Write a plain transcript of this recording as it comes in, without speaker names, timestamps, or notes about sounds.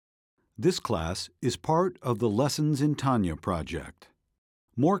This class is part of the Lessons in Tanya project.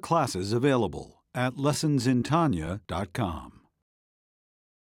 More classes available at lessonsintanya.com.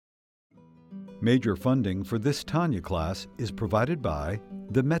 Major funding for this Tanya class is provided by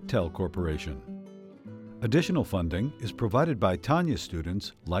the Mettel Corporation. Additional funding is provided by Tanya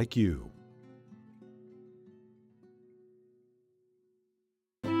students like you.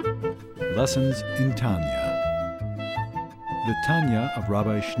 Lessons in Tanya. The Tanya of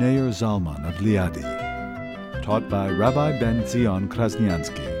Rabbi Schneur Zalman of Liadi, taught by Rabbi Ben Zion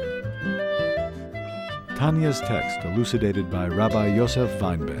Krasniansky. Tanya's text elucidated by Rabbi Yosef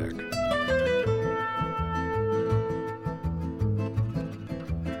Weinberg.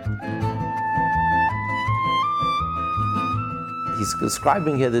 He's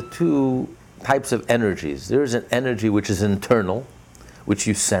describing here the two types of energies. There is an energy which is internal, which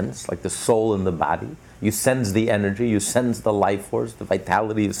you sense, like the soul in the body. You sense the energy, you sense the life force, the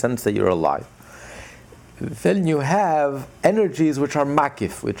vitality, you sense that you're alive. Then you have energies which are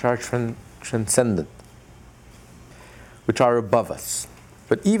makif, which are transcendent, which are above us.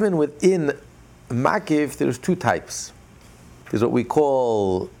 But even within makif, there's two types. There's what we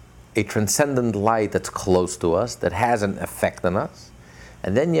call a transcendent light that's close to us, that has an effect on us.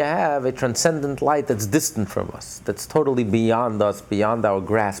 And then you have a transcendent light that's distant from us, that's totally beyond us, beyond our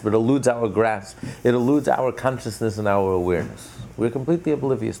grasp. It eludes our grasp. It eludes our consciousness and our awareness. We're completely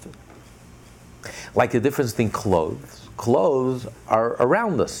oblivious to it. Like the difference between clothes. Clothes are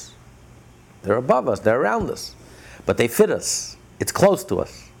around us. They're above us. They're around us. But they fit us. It's close to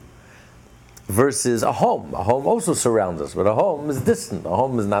us. Versus a home. A home also surrounds us, but a home is distant. A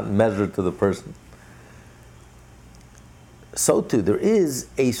home is not measured to the person. So too, there is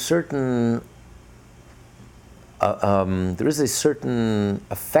a certain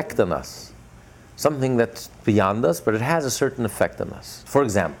effect on us, something that's beyond us, but it has a certain effect on us. For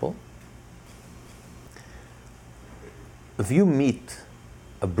example, if you meet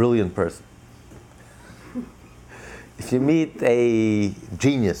a brilliant person, if you meet a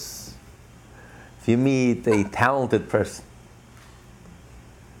genius, if you meet a talented person,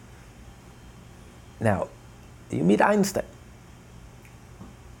 now you meet Einstein,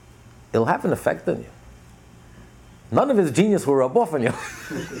 it'll have an effect on you. None of his genius will rub off on you.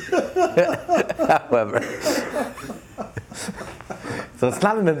 However, so it's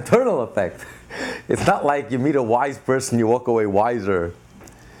not an internal effect. It's not like you meet a wise person, you walk away wiser.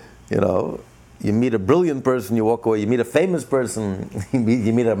 You meet a brilliant person, you walk away. You meet a famous person, you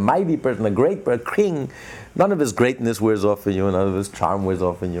meet a mighty person, a king. None of his greatness wears off on you, none of his charm wears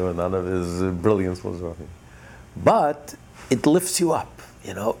off on you, and none of his brilliance wears off on you. But it lifts you up.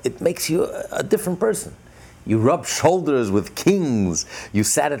 It makes you a different person. You rub shoulders with kings. You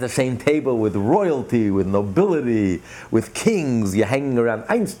sat at the same table with royalty, with nobility, with kings. You're hanging around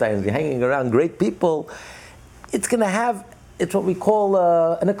Einsteins. You're hanging around great people. It's what we call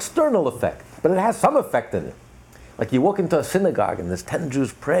an external effect, but it has some effect in it. Like you walk into a synagogue and there's 10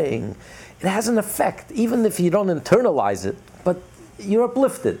 Jews praying. It has an effect, even if you don't internalize it, but you're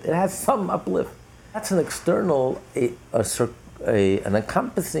uplifted. It has some uplift. That's an external, an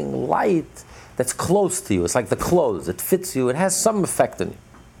encompassing light that's close to you. It's like the clothes. It fits you. It has some effect on you.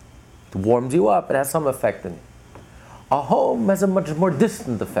 It warms you up. It has some effect on you. A home has a much more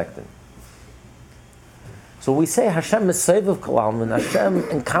distant effect on you. So we say Hashem is Seviv Kol Almin. Hashem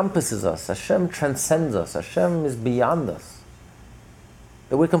encompasses us. Hashem transcends us. Hashem is beyond us.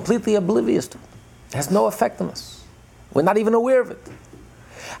 That we're completely oblivious to it. It has no effect on us. We're not even aware of it.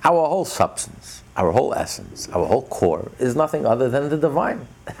 Our whole substance, our whole essence, our whole core is nothing other than the divine.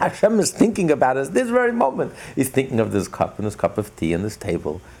 Hashem is thinking about us this very moment. He's thinking of this cup and this cup of tea and this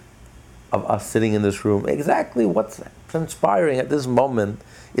table, of us sitting in this room. Exactly what's transpiring at this moment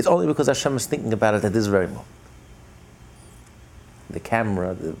is only because Hashem is thinking about it at this very moment. The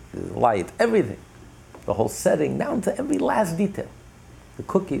camera, the light, everything. The whole setting, down to every last detail. The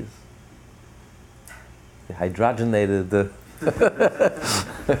cookies. The hydrogenated...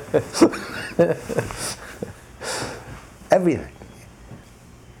 everything.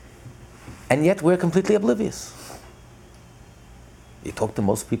 And yet we're completely oblivious. You talk to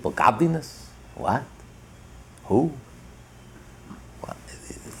most people, godliness? What? Who? What?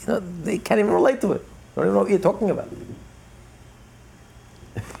 They can't even relate to it. They don't even know what you're talking about.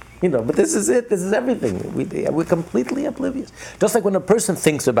 But this is it. This is everything. We're completely oblivious. Just like when a person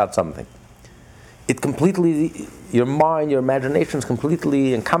thinks about something, it completely, your mind, your imagination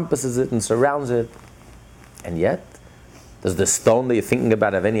completely encompasses it and surrounds it. And yet, does the stone that you're thinking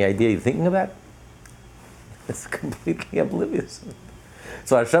about have any idea you're thinking about? It's completely oblivious.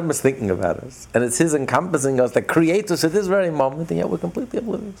 So Hashem is thinking about us. And it's His encompassing us that creates us at this very moment, and yet we're completely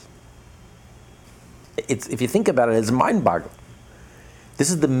oblivious. If you think about it, it's mind-boggling. This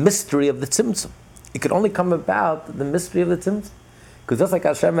is the mystery of the Tzimtzum. It could only come about, the mystery of the Tzimtzum. Because just like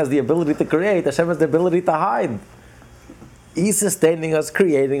Hashem has the ability to create, Hashem has the ability to hide. He's sustaining us,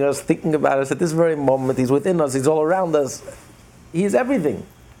 creating us, thinking about us at this very moment. He's within us, He's all around us. He is everything.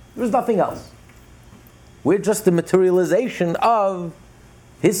 There's nothing else. We're just the materialization of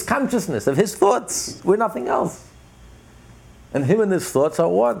His consciousness, of His thoughts. We're nothing else. And Him and His thoughts are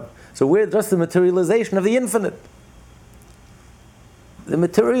one. So we're just the materialization of the infinite. The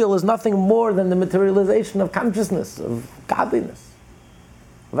material is nothing more than the materialization of consciousness, of godliness,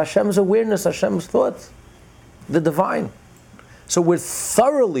 of Hashem's awareness, Hashem's thoughts, the divine. So we're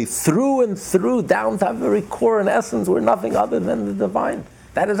thoroughly, through and through, down to our very core and essence, we're nothing other than the divine.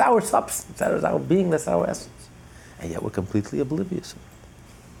 That is our substance, that is our being, that's our essence. And yet we're completely oblivious of it.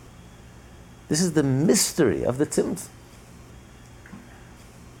 This is the mystery of the Tzimtzum.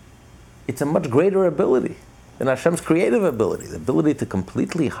 It's a much greater ability than Hashem's creative ability, the ability to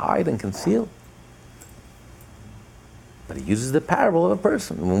completely hide and conceal. But He uses the parable of a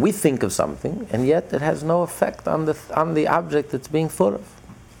person. When we think of something, and yet it has no effect on the object that's being thought of.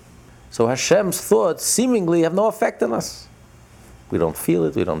 So Hashem's thoughts seemingly have no effect on us. We don't feel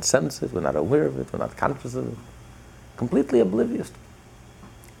it, we don't sense it, we're not aware of it, we're not conscious of it. Completely oblivious to it.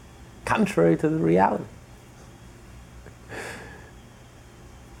 Contrary to the reality.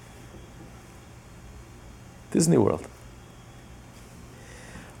 Disney World.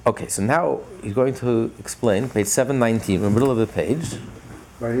 Okay, so now he's going to explain, page 719, in the middle of the page.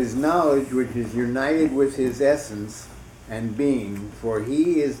 But His knowledge, which is united with His essence and being, for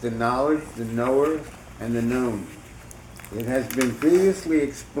He is the knowledge, the knower, and the known. It has been previously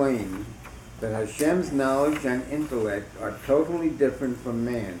explained that Hashem's knowledge and intellect are totally different from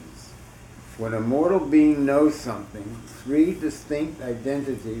man's. When a mortal being knows something, three distinct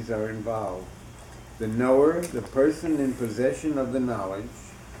identities are involved. The knower, the person in possession of the knowledge,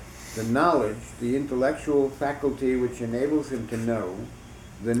 the intellectual faculty which enables him to know,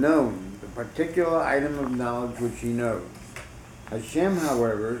 the known, the particular item of knowledge which he knows. Hashem,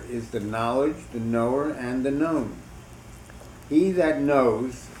 however, is the knowledge, the knower, and the known. He that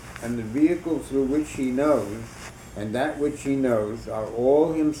knows, and the vehicle through which he knows, and that which he knows, are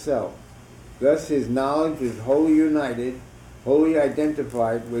all Himself. Thus His knowledge is wholly united, wholly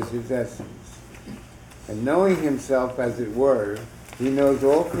identified with His essence. And knowing Himself, as it were, He knows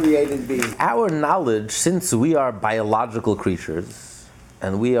all created beings. Our knowledge, since we are biological creatures,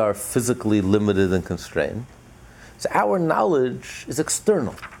 and we are physically limited and constrained, so our knowledge is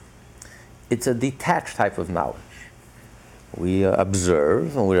external. It's a detached type of knowledge. We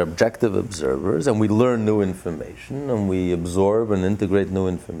observe, and we're objective observers, and we learn new information, and we absorb and integrate new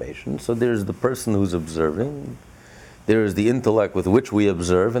information. So there's the person who's observing, there is the intellect with which we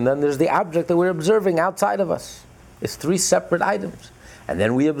observe, and then there's the object that we're observing outside of us. It's three separate items. And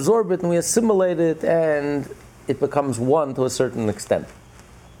then we absorb it and we assimilate it, and it becomes one to a certain extent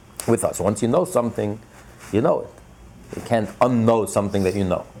with us. Once you know something, you know it. You can't unknow something that you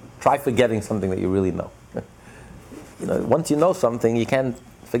know. Try forgetting something that you really know. Once you know something, you can't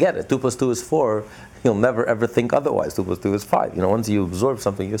forget it. 2 plus 2 is 4. You'll never ever think otherwise. 2 plus 2 is 5. Once you absorb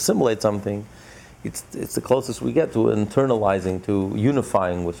something, you assimilate something, it's the closest we get to internalizing, to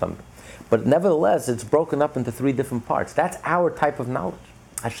unifying with something. But nevertheless, it's broken up into three different parts. That's our type of knowledge.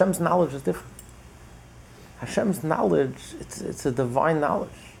 Hashem's knowledge is different. Hashem's knowledge, it's a divine knowledge.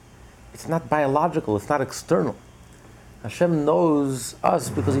 It's not biological, it's not external. Hashem knows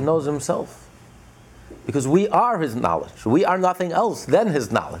us because He knows Himself. Because we are His knowledge. We are nothing else than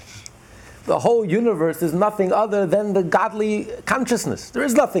His knowledge. The whole universe is nothing other than the godly consciousness. There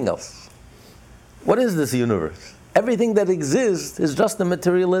is nothing else. What is this universe? Everything that exists is just the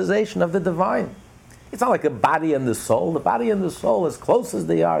materialization of the divine. It's not like the body and the soul. The body and the soul, as close as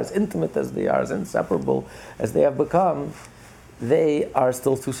they are, as intimate as they are, as inseparable as they have become, they are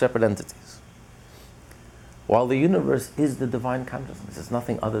still two separate entities. While the universe is the divine consciousness. It's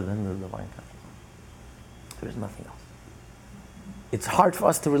nothing other than the divine consciousness. There is nothing else. It's hard for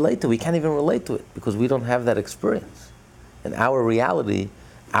us to relate to. We can't even relate to it because we don't have that experience. In our reality,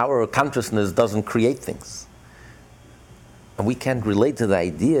 our consciousness doesn't create things. And we can't relate to the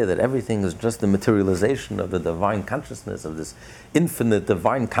idea that everything is just the materialization of the divine consciousness, of this infinite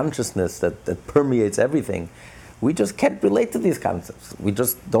divine consciousness that permeates everything. We just can't relate to these concepts. We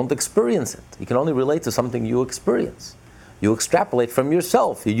just don't experience it. You can only relate to something you experience. You extrapolate from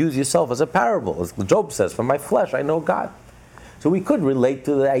yourself. You use yourself as a parable. As Job says, from my flesh I know God. So we could relate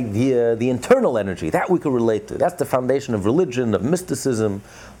to the idea, the internal energy, that we could relate to. That's the foundation of religion, of mysticism,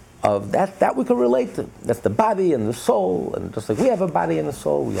 of that we can relate to. That's the body and the soul, and just like we have a body and a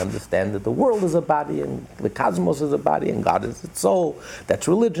soul, we understand that the world is a body and the cosmos is a body and God is its soul. That's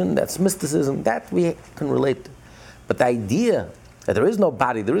religion, that's mysticism, that we can relate to. But the idea that there is no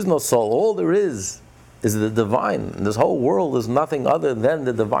body, there is no soul, all there is the divine, and this whole world is nothing other than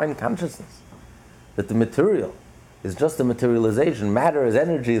the divine consciousness. That the material is just a materialization, matter as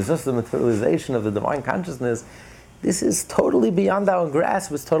energy is just a materialization of the divine consciousness. This is totally beyond our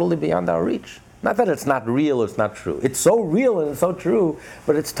grasp, it's totally beyond our reach. Not that it's not real or it's not true. It's so real and it's so true,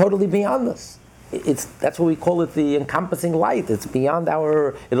 but it's totally beyond us. That's what we call it, the encompassing light. It's beyond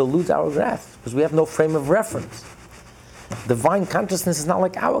it'll lose our grasp, because we have no frame of reference. Divine consciousness is not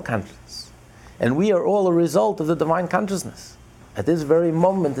like our consciousness. And we are all a result of the divine consciousness. At this very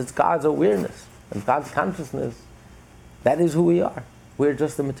moment, it's God's awareness and God's consciousness. That is who we are. We're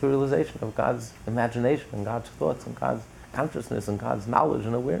just the materialization of God's imagination and God's thoughts and God's consciousness and God's knowledge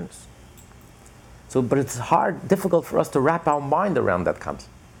and awareness. So, but it's difficult for us to wrap our mind around that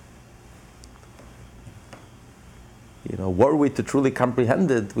concept. Were we to truly comprehend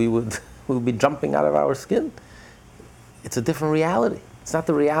it, we would be jumping out of our skin. It's a different reality. It's not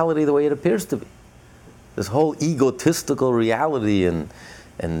the reality the way it appears to be. This whole egotistical reality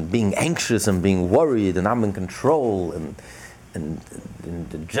and being anxious and being worried and I'm in control and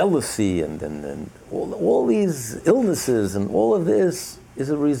the jealousy and all these illnesses and all of this is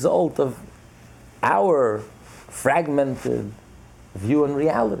a result of our fragmented view on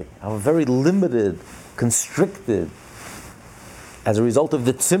reality, our very limited, constricted, as a result of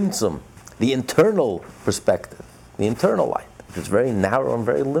the tzimtzum, the internal perspective, the internal light, which is very narrow and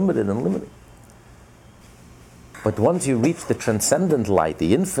very limited and limiting. But once you reach the transcendent light,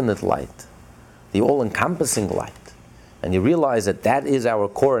 the infinite light, the all-encompassing light, and you realize that is our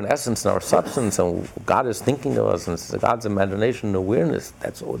core and essence and our substance, and God is thinking of us, and it's God's imagination and awareness.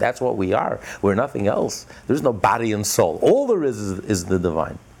 That's what we are. We're nothing else. There's no body and soul. All there is the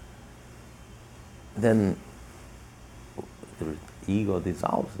divine. Then the ego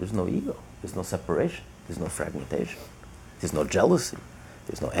dissolves. There's no ego. There's no separation. There's no fragmentation. There's no jealousy.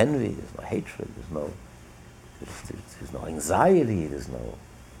 There's no envy. There's no hatred. There's no anxiety. There's no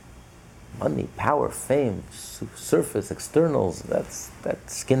money, power, fame, surface, externals, that's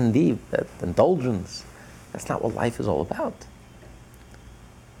skin deep, that indulgence. That's not what life is all about.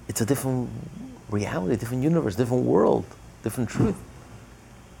 It's a different reality, different universe, different world, different truth.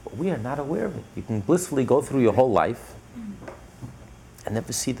 But we are not aware of it. You can blissfully go through your whole life and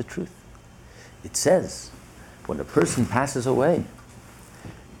never see the truth. It says, when a person passes away,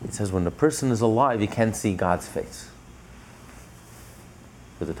 it says when the person is alive, you can't see God's face.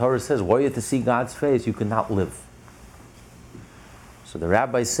 But the Torah says, were you to see God's face, you could not live. So the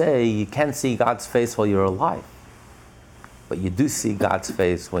rabbis say, you can't see God's face while you're alive. But you do see God's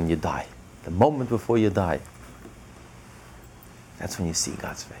face when you die. The moment before you die. That's when you see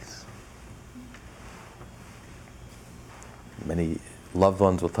God's face. Many loved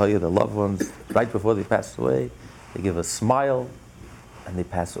ones will tell you, the loved ones, right before they pass away, they give a smile and they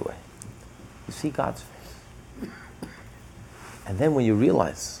pass away. You see God's face. And then when you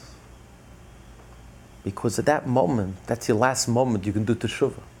realize, because at that moment, that's your last moment you can do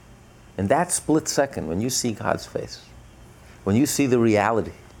teshuvah. In that split second, when you see God's face, when you see the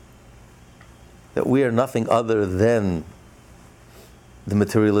reality that we are nothing other than the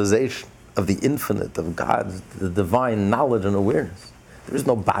materialization of the infinite, of God's, the divine knowledge and awareness. There is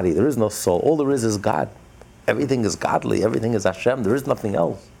no body, there is no soul. All there is God. Everything is godly, everything is Hashem, there is nothing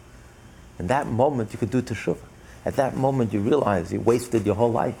else. In that moment, you could do teshuvah. At that moment, you realize you wasted your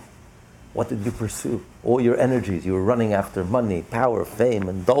whole life. What did you pursue? All your energies, you were running after money, power, fame,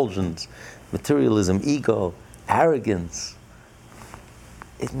 indulgence, materialism, ego, arrogance.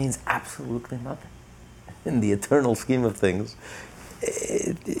 It means absolutely nothing. In the eternal scheme of things,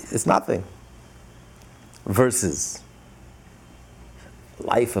 it's nothing. Versus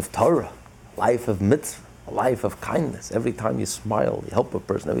life of Torah, life of mitzvah, a life of kindness. Every time you smile, you help a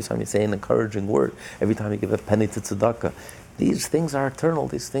person. Every time you say an encouraging word. Every time you give a penny to tzedakah. These things are eternal.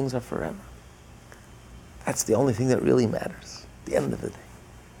 These things are forever. That's the only thing that really matters. At the end of the day.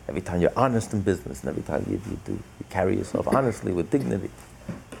 Every time you're honest in business, and every time you carry yourself honestly with dignity,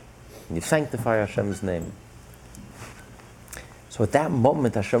 and you sanctify Hashem's name. So at that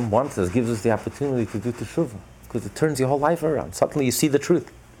moment, Hashem wants us, gives us the opportunity to do teshuvah, because it turns your whole life around. Suddenly you see the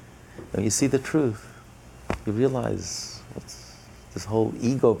truth. When you see the truth, you realize this whole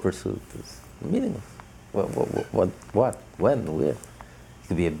ego pursuit is meaningless. What? When? Where? You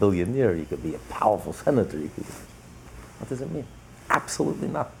could be a billionaire, you could be a powerful senator, what does it mean? Absolutely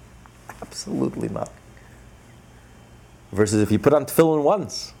not. Absolutely not. Versus if you put on tefillin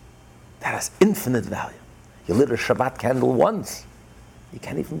once, That has infinite value. You lit a Shabbat candle once. You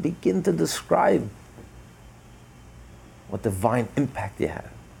can't even begin to describe what divine impact you had,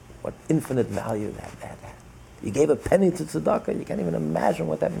 what infinite value that had. You gave a penny to tzedakah, you can't even imagine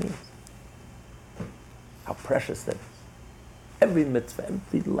what that means. How precious that is. Every mitzvah,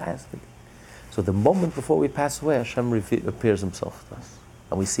 every last thing. So the moment before we pass away, Hashem appears himself to us.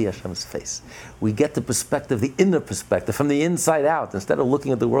 And we see Hashem's face. We get the perspective, the inner perspective, from the inside out. Instead of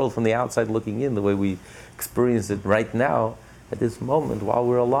looking at the world from the outside looking in, the way we experience it right now, at this moment, while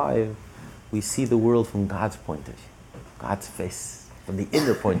we're alive, we see the world from God's point of view. God's face, from the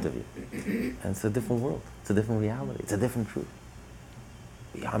inner point of view. And it's a different world. It's a different reality. It's a different truth.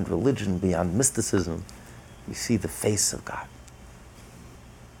 Beyond religion, beyond mysticism, we see the face of God.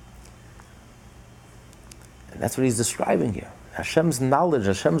 And that's what he's describing here. Hashem's knowledge,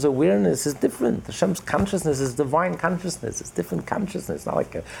 Hashem's awareness is different. Hashem's consciousness is divine consciousness. It's different consciousness. It's not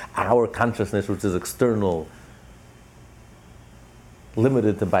like our consciousness, which is external,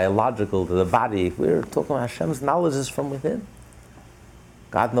 limited to biological, to the body. We're talking about Hashem's knowledge is from within.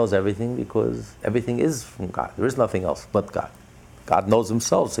 God knows everything because everything is from God. There is nothing else but God. God knows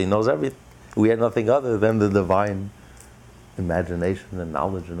himself, so he knows everything. We have nothing other than the divine imagination and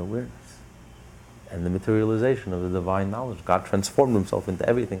knowledge and awareness. And the materialization of the divine knowledge. God transformed himself into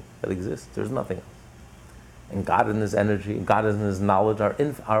everything that exists. There's nothing else. And God and his energy, God and his knowledge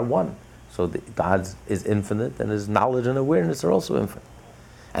are one. So God is infinite, and his knowledge and awareness are also infinite.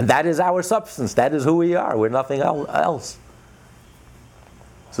 And that is our substance. That is who we are. We're nothing else.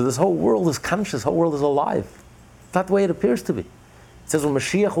 So this whole world is conscious. The whole world is alive. It's not the way it appears to be. It says when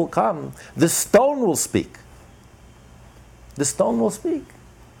Mashiach will come, the stone will speak. The stone will speak.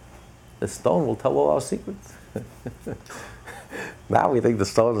 The stone will tell all our secrets. Now we think the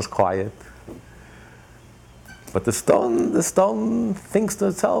stone is quiet. But the stone thinks to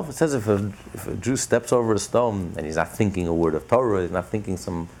itself. It says if a Jew steps over a stone and he's not thinking a word of Torah, he's not thinking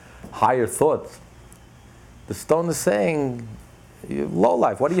some higher thought, the stone is saying, "You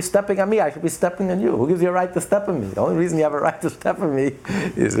lowlife, what are you stepping on me? I should be stepping on you. Who gives you a right to step on me? The only reason you have a right to step on me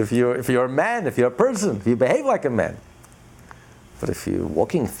is if you're a man, if you're a person, if you behave like a man. But if you're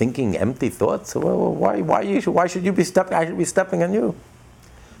walking, thinking empty thoughts, well, why should you be stepping? I should be stepping on you."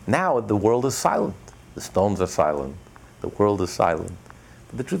 Now the world is silent. The stones are silent. The world is silent.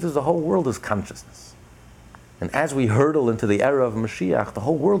 But the truth is, the whole world is consciousness. And as we hurtle into the era of Mashiach, the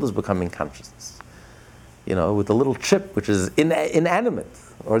whole world is becoming consciousness. You know, with the little chip, which is inanimate,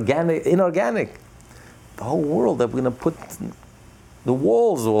 inorganic. The whole world that we're going to put, the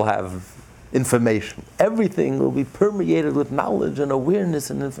walls will have information. Everything will be permeated with knowledge and awareness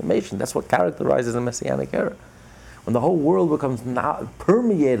and information. That's what characterizes the Messianic era. When the whole world becomes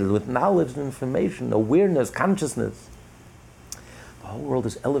permeated with knowledge and information, awareness, consciousness, the whole world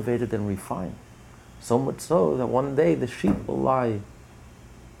is elevated and refined. So much so that one day the sheep will lie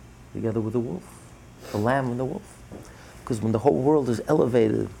together with the wolf, the lamb and the wolf. Because when the whole world is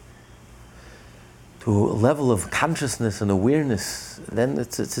elevated to a level of consciousness and awareness, then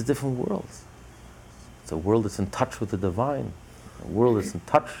it's a different world. It's a world that's in touch with the divine, a world that's in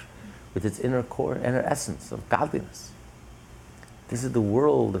touch with its inner core, inner essence of godliness. This is the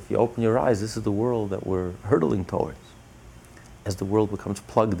world, if you open your eyes, this is the world that we're hurtling towards. As the world becomes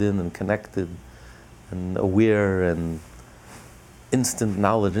plugged in and connected and aware and instant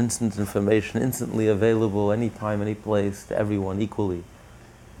knowledge, instant information, instantly available anytime, any place, to everyone equally.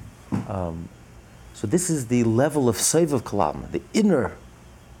 So this is the level of Sevav Kalam, the inner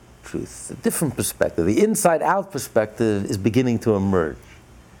truth, a different perspective. The inside-out perspective is beginning to emerge.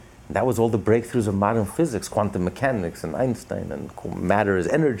 And that was all the breakthroughs of modern physics, quantum mechanics and Einstein, and matter is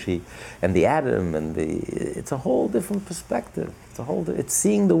energy, and the atom, and it's a whole different perspective. It's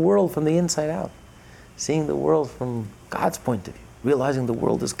seeing the world from the inside out, seeing the world from God's point of view, realizing the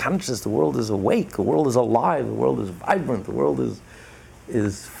world is conscious, the world is awake, the world is alive, the world is vibrant, the world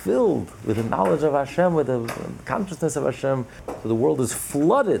is filled with the knowledge of Hashem, with the consciousness of Hashem. So the world is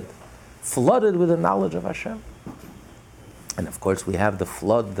flooded with the knowledge of Hashem. And of course we have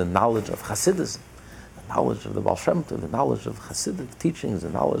the knowledge of Hasidus, the knowledge of the Baal Shem Tov, the knowledge of Hasidic teachings, the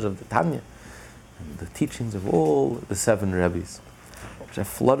knowledge of the Tanya, and the teachings of all the 7 Rebbes, which have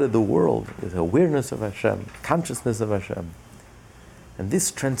flooded the world with awareness of Hashem, consciousness of Hashem. And this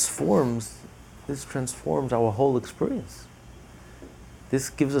transforms our whole experience. This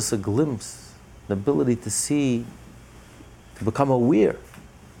gives us a glimpse, an ability to see, to become aware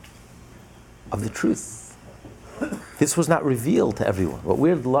of the truth. This was not revealed to everyone. What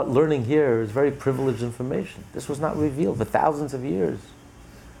we're learning here is very privileged information. This was not revealed for thousands of years.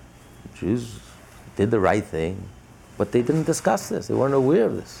 The Jews did the right thing, but they didn't discuss this. They weren't aware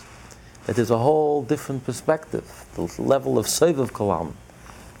of this. that there's a whole different perspective, the level of Sovev Kalam,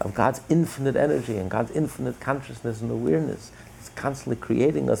 of God's infinite energy and God's infinite consciousness and awareness. It's constantly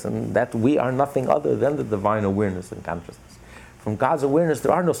creating us, and that we are nothing other than the divine awareness and consciousness. From God's awareness,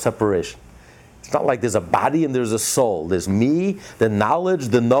 there are no separation. It's not like there's a body and there's a soul. There's me, the knowledge,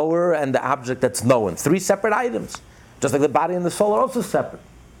 the knower, and the object that's known. 3 separate items. Just like the body and the soul are also separate,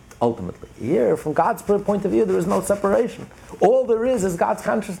 ultimately. Here, from God's point of view, there is no separation. All there is God's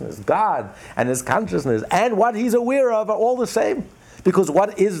consciousness. God and His consciousness and what He's aware of are all the same. Because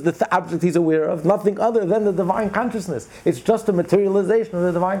what is the object He's aware of? Nothing other than the divine consciousness. It's just a materialization of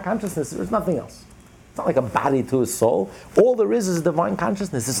the divine consciousness. There's nothing else. It's not like a body to a soul. All there is divine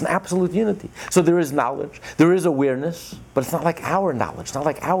consciousness. It's an absolute unity. So there is knowledge, there is awareness, but it's not like our knowledge, it's not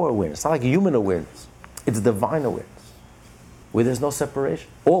like our awareness, it's not like human awareness. It's divine awareness, where there's no separation.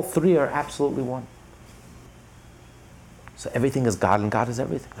 All 3 are absolutely one. So everything is God and God is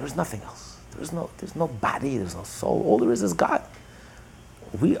everything. There is nothing else. There's no body, there's no soul. All there is God.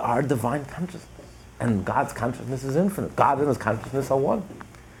 We are divine consciousness. And God's consciousness is infinite. God and His consciousness are one.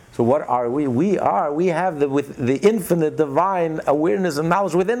 So what are we? We have the infinite divine awareness and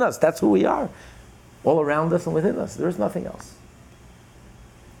knowledge within us. That's who we are. All around us and within us. There is nothing else.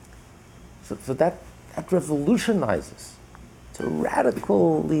 So that revolutionizes. It's a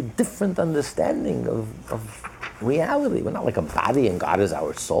radically different understanding of reality. We're not like a body and God is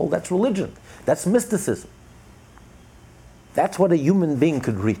our soul. That's religion. That's mysticism. That's what a human being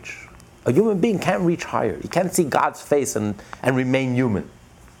could reach. A human being can't reach higher. You can't see God's face and remain human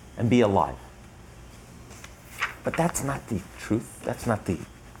and be alive. But that's not the truth. That's not the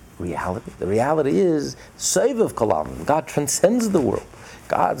reality. The reality is Sovev Kalam. God transcends the world.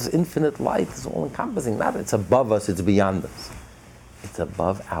 God's infinite light is all encompassing. Not it's above us, it's beyond us. It's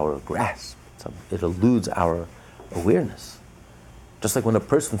above our grasp. It eludes our awareness. Just like when a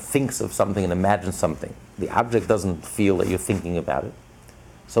person thinks of something and imagines something, the object doesn't feel that you're thinking about it.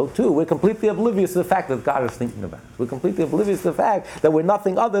 So too, we're completely oblivious to the fact that God is thinking about it. We're completely oblivious to the fact that we're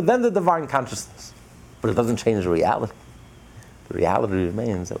nothing other than the divine consciousness. But it doesn't change the reality. The reality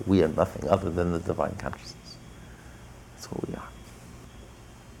remains that we are nothing other than the divine consciousness. That's who we are.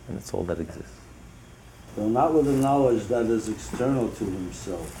 And it's all that exists. Though not with a knowledge that is external to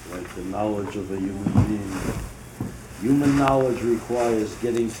himself, like the knowledge of a human being. Human knowledge requires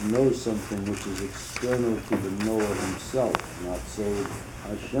getting to know something which is external to the knower himself. Not so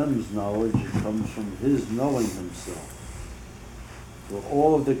Hashem's knowledge, it comes from His knowing Himself. For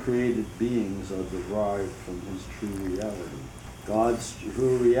all of the created beings are derived from His true reality. God's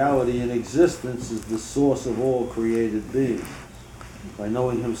true reality in existence is the source of all created beings. By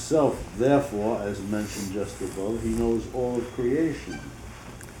knowing Himself, therefore, as mentioned just above, He knows all of creation.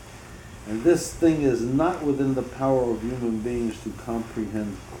 And this thing is not within the power of human beings to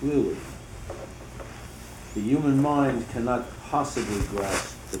comprehend clearly. The human mind cannot possibly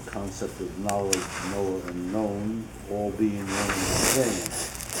grasp the concept of knowledge, knower, and known, all being one and the same.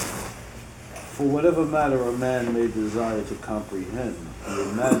 For whatever matter a man may desire to comprehend, he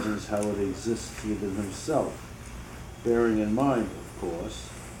imagines how it exists within himself, bearing in mind, of course,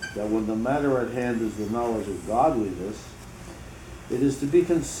 that when the matter at hand is the knowledge of godliness, it is to be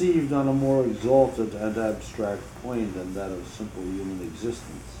conceived on a more exalted and abstract plane than that of simple human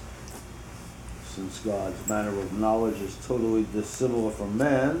existence. Since God's manner of knowledge is totally dissimilar from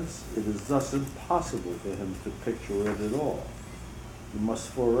man's, it is thus impossible for him to picture it at all. He must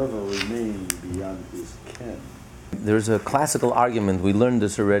forever remain beyond his ken. There's a classical argument. We learned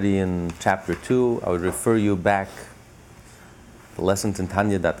this already in chapter 2. I would refer you back to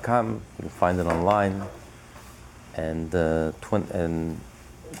lessonsintanya.com. You can find it online. And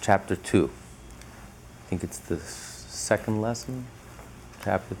chapter 2. I think it's the second lesson,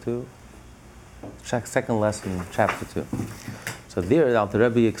 chapter 2. Second lesson, chapter 2. So there, the Alter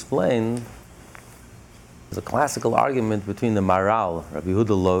Rebbe explained there's a classical argument between the Maharal, Rabbi Yehuda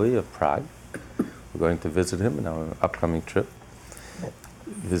Loewy of Prague. We're going to visit him in our upcoming trip.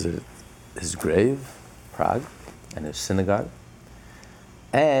 Visit his grave, Prague, and his synagogue.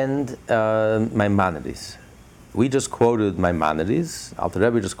 And Maimonides. We just quoted Maimonides. Alter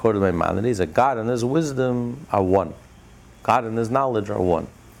Rebbe just quoted Maimonides that God and His wisdom are one. God and His knowledge are one.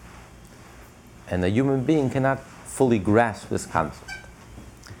 And a human being cannot fully grasp this concept.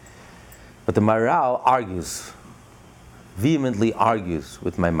 But the Maharal argues, vehemently argues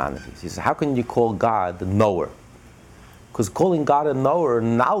with Maimonides. He says, how can you call God the knower? Because calling God a knower,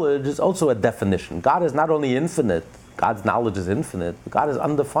 knowledge is also a definition. God is not only infinite, God's knowledge is infinite, but God is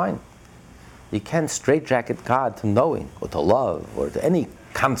undefined. You can't straitjacket God to knowing, or to love, or to any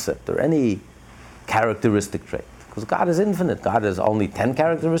concept, or any characteristic trait. Because God is infinite. God has only 10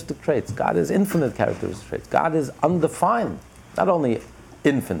 characteristic traits. God is infinite characteristic traits. God is undefined, not only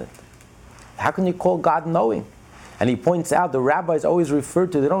infinite. How can you call God knowing? And he points out the rabbis always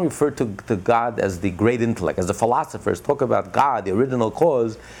they don't refer to God as the great intellect. As the philosophers talk about God, the original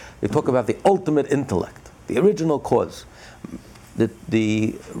cause, they talk about the ultimate intellect, the original cause.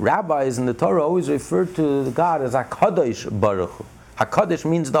 The rabbis in the Torah always refer to God as HaKadosh Baruch Hu. HaKadosh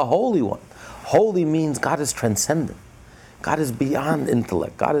means the Holy One. Holy means God is transcendent. God is beyond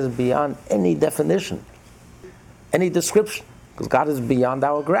intellect. God is beyond any definition, any description. Because God is beyond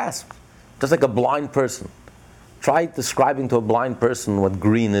our grasp. Just like a blind person. Try describing to a blind person what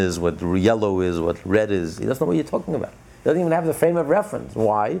green is, what yellow is, what red is. He doesn't know what you're talking about. He doesn't even have the frame of reference.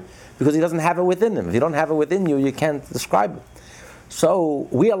 Why? Because he doesn't have it within him. If you don't have it within you, you can't describe it. So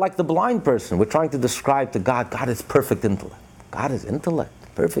we are like the blind person. We're trying to describe to God, God is perfect intellect. God is intellect,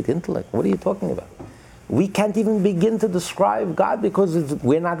 perfect intellect. What are you talking about? We can't even begin to describe God because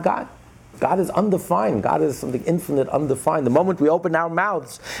we're not God. God is undefined. God is something infinite, undefined. The moment we open our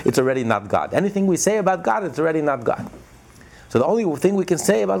mouths, it's already not God. Anything we say about God, it's already not God. So the only thing we can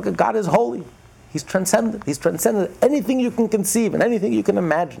say about God, God is holy. He's transcendent. He's transcendent. Anything you can conceive and anything you can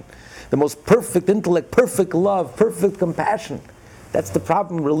imagine. The most perfect intellect, perfect love, perfect compassion. That's the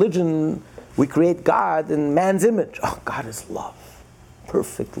problem. Religion, we create God in man's image. Oh, God is love.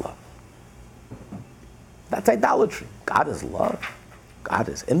 Perfect love. That's idolatry. God is love. God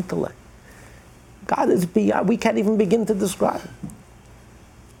is intellect. God is beyond, we can't even begin to describe.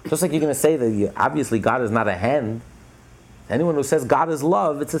 Just like you're going to say that obviously God is not a hand. Anyone who says God is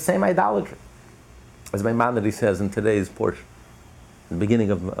love, it's the same idolatry. As Maimonides says in today's portion, in the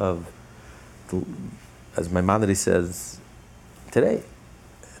beginning as Maimonides says today,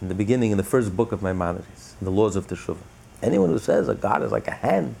 in the beginning, in the first book of Maimonides, in the Laws of Teshuvah, anyone who says that God is like a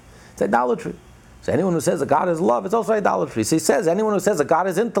hand, it's idolatry. So anyone who says that God is love, it's also idolatry. So he says anyone who says that God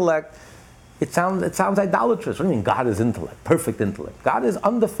is intellect, it sounds idolatrous. What do you mean God is intellect, perfect intellect? God is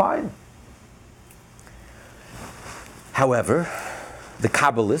undefined. However, the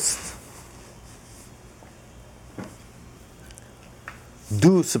Kabbalists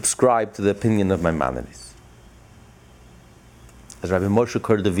do subscribe to the opinion of Maimonides. As Rabbi Moshe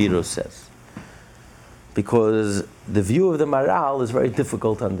Cordovero says, because the view of the Maharal is very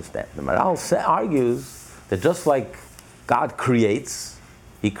difficult to understand. The Maharal argues that just like God creates,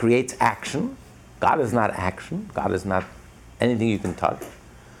 He creates action. God is not action. God is not anything you can touch.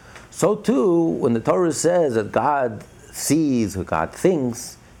 So too, when the Torah says that God sees or God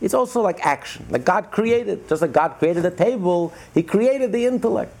thinks, it's also like action. Like God created. Just like God created a table, He created the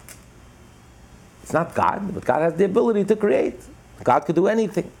intellect. It's not God, but God has the ability to create. God could do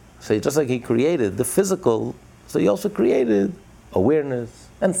anything. So just like He created the physical, so He also created awareness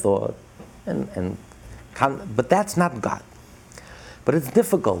and thought, but that's not God. But it's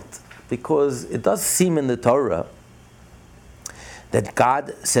difficult because it does seem in the Torah that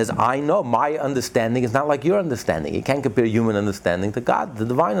God says, I know, my understanding is not like your understanding. You can't compare human understanding to God, the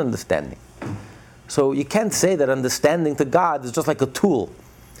divine understanding. So you can't say that understanding to God is just like a tool.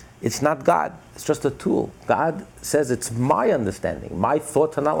 It's not God, it's just a tool. God says it's my understanding. My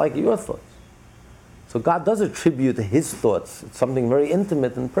thoughts are not like your thoughts. So God does attribute His thoughts. It's something very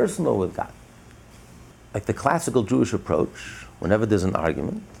intimate and personal with God. Like the classical Jewish approach, whenever there's an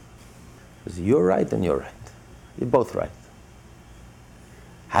argument, is you're right and you're right. You're both right.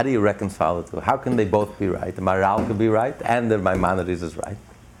 How do you reconcile the two? How can they both be right? The Maharal could be right and the Maimonides is right.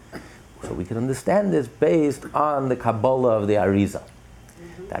 So we can understand this based on the Kabbalah of the Arizal.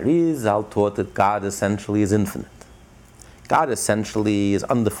 The Arizal taught that God essentially is infinite. God essentially is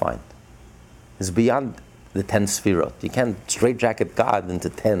undefined. It's beyond the 10 sefirot. You can't straitjacket God into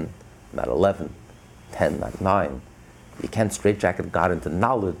 10, not 11, 10, not 9. You can't straitjacket God into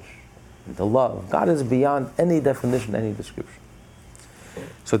knowledge, into love. God is beyond any definition, any description.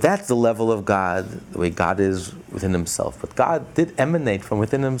 So that's the level of God, the way God is within Himself. But God did emanate from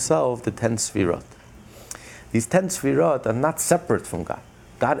within Himself the 10 sefirot. These 10 sefirot are not separate from God.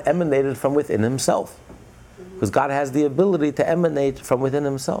 God emanated from within Himself. Because God has the ability to emanate from within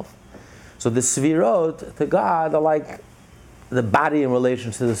Himself. So the sefirot to God are like the body in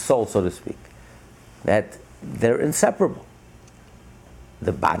relation to the soul, so to speak. That they're inseparable.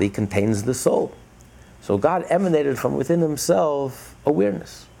 The body contains the soul. So God emanated from within Himself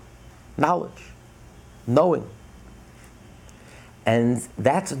awareness, knowledge, knowing. And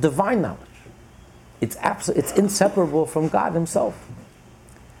that's divine knowledge. It's inseparable from God Himself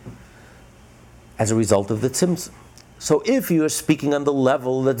as a result of the tzimtzum. So if you're speaking on the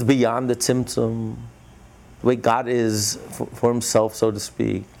level that's beyond the tzimtzum, the way God is for Himself, so to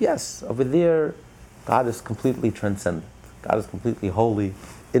speak, yes, over there, God is completely transcendent. God is completely holy,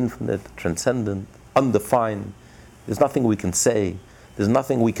 infinite, transcendent, undefined. There's nothing we can say. There's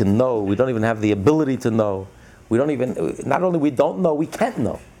nothing we can know. We don't even have the ability to know. We don't even, not only we don't know, we can't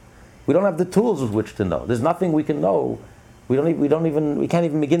know. We don't have the tools with which to know. There's nothing we can know. We can't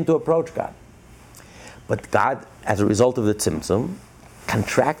even begin to approach God. But God, as a result of the Tzimtzum,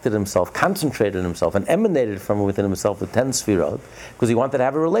 contracted himself, concentrated himself, and emanated from within himself the 10 Sfirot, because he wanted to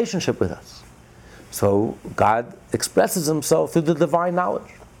have a relationship with us. So God expresses himself through the divine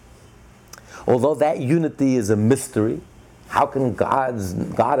knowledge. Although that unity is a mystery, how can God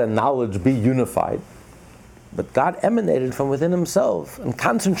and knowledge be unified? But God emanated from within himself and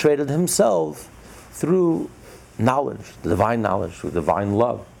concentrated himself through knowledge, divine knowledge, through divine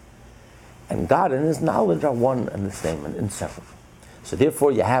love. And God and his knowledge are one and the same and inseparable. So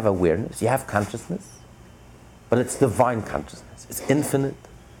therefore you have awareness, you have consciousness, but it's divine consciousness. It's infinite,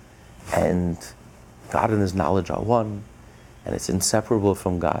 and God and his knowledge are one, and it's inseparable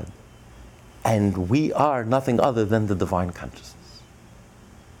from God. And we are nothing other than the divine consciousness,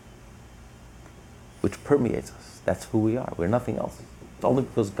 which permeates us. That's who we are. We're nothing else. It's only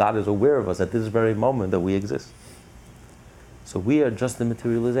because God is aware of us at this very moment that we exist. So we are just the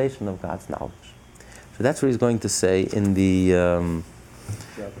materialization of God's knowledge. So that's what he's going to say in the,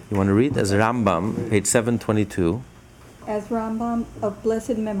 you want to read? As Rambam, page 722. As Rambam of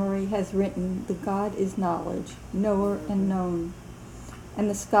blessed memory has written, the God is knowledge, knower and known. And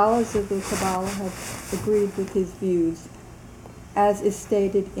the scholars of the Kabbalah have agreed with his views, as is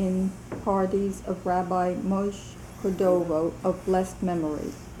stated in Pardes of Rabbi Moshe Cordovo of blessed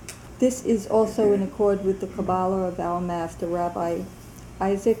memory. This is also in accord with the Kabbalah of our master, Rabbi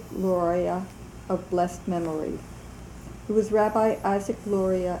Isaac Luria of blessed memory. It was Rabbi Isaac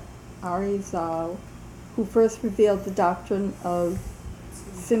Luria Arizal who first revealed the doctrine of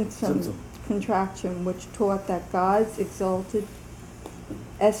Tzimtzum contraction, which taught that God's exalted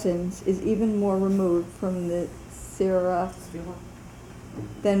essence is even more removed from the Sirah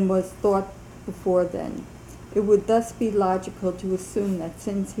than was thought before then. It would thus be logical to assume that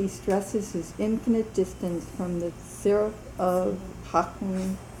since he stresses his infinite distance from the Sirah of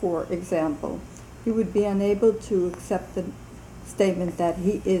Hakim, for example, he would be unable to accept the statement that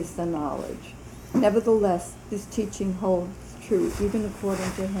he is the knowledge. Nevertheless, this teaching holds true even according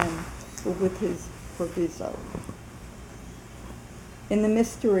to him, or with his proviso. In the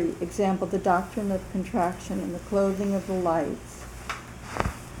mystery, example, the doctrine of contraction and the clothing of the lights,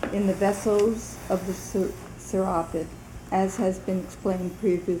 in the vessels of the Seraphic, as has been explained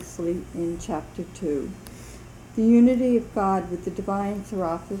previously in chapter 2. The unity of God with the divine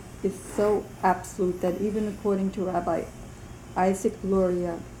Seraphic is so absolute that even according to Rabbi Isaac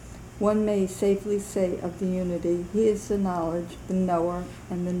Luria, one may safely say of the unity, he is the knowledge, the knower,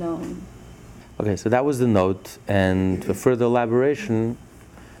 and the known. Okay, so that was the note, and for further elaboration,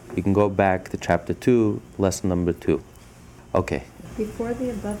 you can go back to chapter 2, lesson number 2. Okay. Before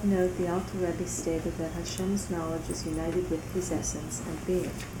the above note, the Alter Rebbe stated that Hashem's knowledge is united with his essence and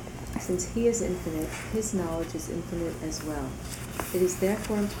being. Since he is infinite, his knowledge is infinite as well. It is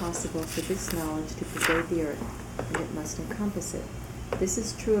therefore impossible for this knowledge to pervade the earth, and it must encompass it. This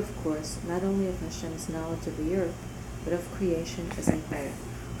is true, of course, not only of Hashem's knowledge of the earth, but of creation as a whole.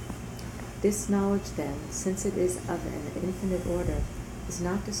 This knowledge, then, since it is of an infinite order, is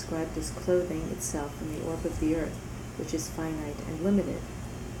not described as clothing itself in the orb of the earth, which is finite and limited,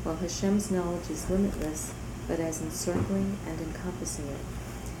 while Hashem's knowledge is limitless, but as encircling and encompassing it,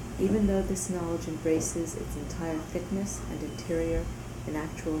 even though this knowledge embraces its entire thickness and interior in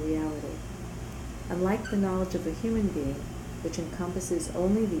actual reality. Unlike the knowledge of a human being, which encompasses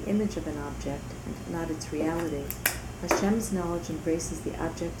only the image of an object and not its reality, Hashem's knowledge embraces the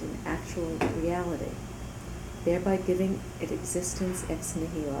object in actual reality, thereby giving it existence ex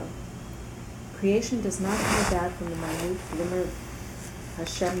nihilo. Creation does not come about from the minute glimmer of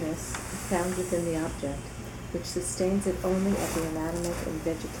Hashemness found within the object, which sustains it only at the inanimate and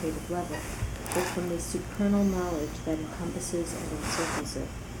vegetative level, but from the supernal knowledge that encompasses and encircles it.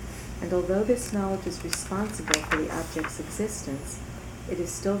 And although this knowledge is responsible for the object's existence, it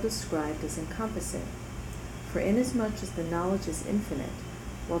is still described as encompassing. For inasmuch as the knowledge is infinite,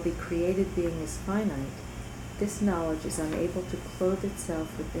 while the created being is finite, this knowledge is unable to clothe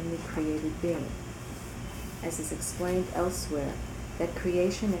itself within the created being. As is explained elsewhere, that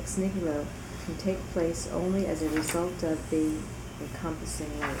creation ex nihilo can take place only as a result of the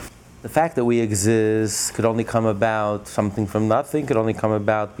encompassing light. The fact that we exist could only come about, something from nothing could only come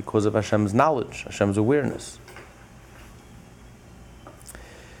about because of Hashem's knowledge, Hashem's awareness.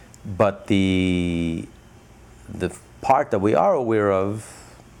 But the part that we are aware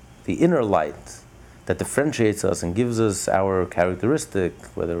of, the inner light that differentiates us and gives us our characteristic,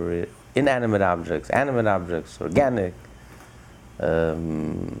 whether we're inanimate objects, animate objects, organic,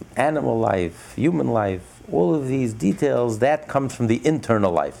 animal life, human life, all of these details, that comes from the internal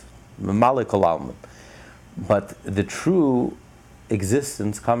life, Malekul Alman. But the true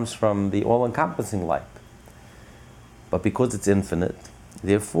existence comes from the all-encompassing light. But because it's infinite,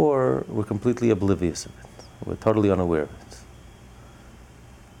 therefore we're completely oblivious of it. We're totally unaware of it.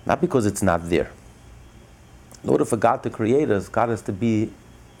 Not because it's not there. In order for God to create us, God has to be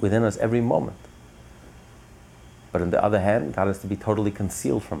within us every moment. But on the other hand, God has to be totally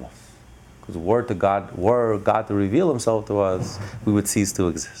concealed from us. Because were God to reveal himself to us, we would cease to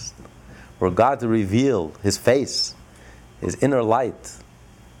exist. Were God to reveal his face, his inner light,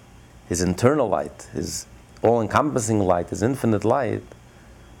 his internal light, his all-encompassing light, his infinite light,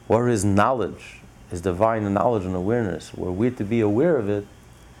 or his knowledge, his divine knowledge and awareness, were we to be aware of it,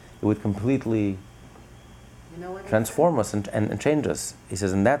 it would completely transform us and change us. He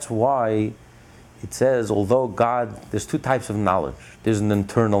says, and that's why it says, although God, there's two types of knowledge. There's an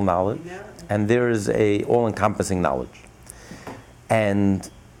internal knowledge, and there is a all-encompassing knowledge. And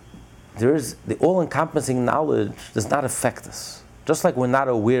there is the all-encompassing knowledge does not affect us. Just like we're not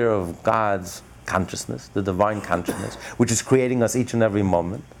aware of God's consciousness, the divine consciousness, which is creating us each and every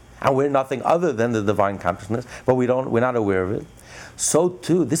moment, and we're nothing other than the divine consciousness, but we're not aware of it. So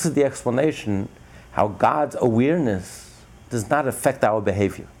too, this is the explanation how God's awareness does not affect our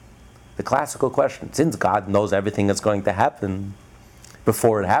behavior. The classical question, since God knows everything that's going to happen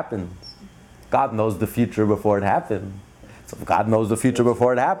before it happens, God knows the future before it happened. So if God knows the future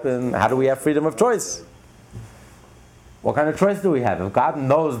before it happened, how do we have freedom of choice? What kind of choice do we have? If God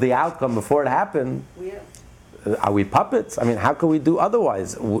knows the outcome before it happened, are we puppets? I mean, how can we do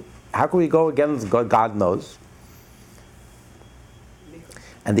otherwise? How can we go against God knows?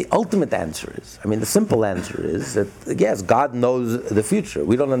 And the ultimate answer is, the simple answer is that, yes, God knows the future.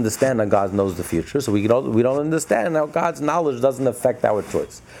 We don't understand how God knows the future, so we don't understand how God's knowledge doesn't affect our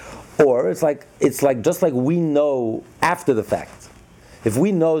choice. Or it's like just like we know after the fact. If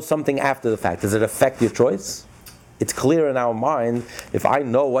we know something after the fact, does it affect your choice? It's clear in our mind, if I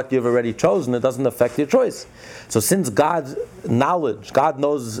know what you've already chosen, it doesn't affect your choice. So since God's knowledge, God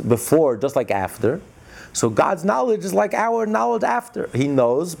knows before just like after, so God's knowledge is like our knowledge after. He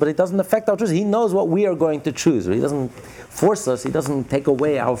knows, but it doesn't affect our choice. He knows what we are going to choose. He doesn't force us. He doesn't take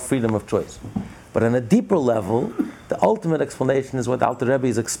away our freedom of choice. But on a deeper level, the ultimate explanation is what Alter Rebbe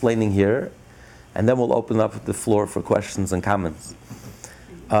is explaining here, and then we'll open up the floor for questions and comments.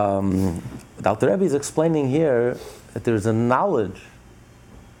 What Alter Rebbe is explaining here that there's a knowledge,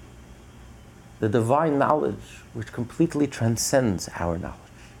 the divine knowledge, which completely transcends our knowledge.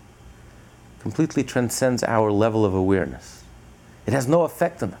 Completely transcends our level of awareness. It has no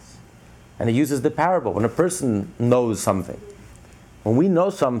effect on us. And he uses the parable. When a person knows something, when we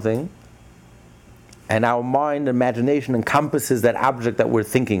know something, and our mind, imagination encompasses that object that we're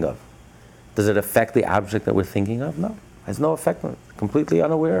thinking of, does it affect the object that we're thinking of? No. It has no effect on it. Completely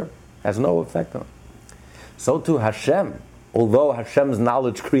unaware. Has no effect on it. So too Hashem, although Hashem's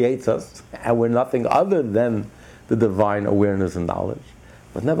knowledge creates us, and we're nothing other than the divine awareness and knowledge,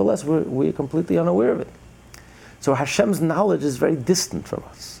 but nevertheless, we're completely unaware of it. So Hashem's knowledge is very distant from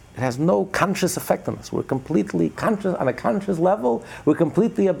us. It has no conscious effect on us. We're completely conscious, on a conscious level, we're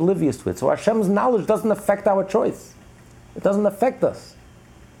completely oblivious to it. So Hashem's knowledge doesn't affect our choice. It doesn't affect us.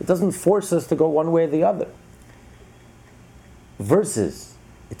 It doesn't force us to go one way or the other. Versus,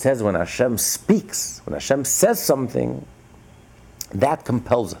 it says when Hashem speaks, when Hashem says something, that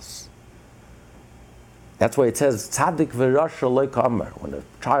compels us. That's why it says, Tzaddik v'rasha lo kamar. When a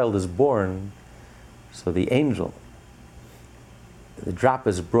child is born, so the angel, the drop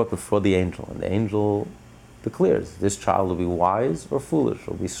is brought before the angel, and the angel declares, this child will be wise or foolish,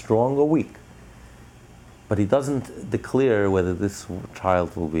 will be strong or weak. But he doesn't declare whether this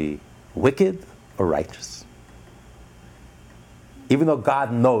child will be wicked or righteous. Even though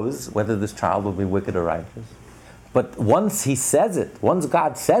God knows whether this child will be wicked or righteous. But once he says it, once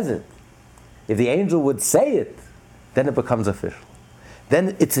God says it, if the angel would say it, then it becomes official.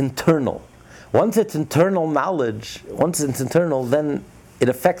 Then it's internal. Once it's internal knowledge, once it's internal, then it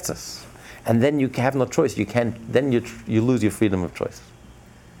affects us. And then you have no choice. Then you lose your freedom of choice.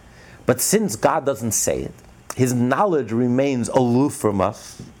 But since God doesn't say it, his knowledge remains aloof from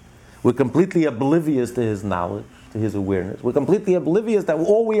us. We're completely oblivious to his knowledge, to his awareness. We're completely oblivious that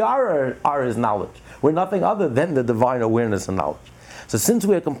all we are his knowledge. We're nothing other than the divine awareness and knowledge. So since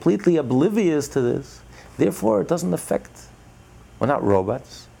we are completely oblivious to this, therefore it doesn't affect. We're not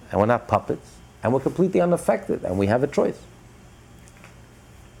robots, and we're not puppets, and we're completely unaffected, and we have a choice.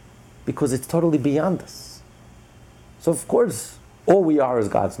 because it's totally beyond us. So of course, all we are is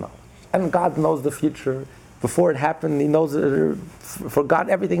God's knowledge. And God knows the future. Before it happened, He knows it. For God,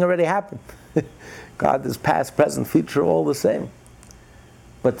 everything already happened. God is past, present, future, all the same.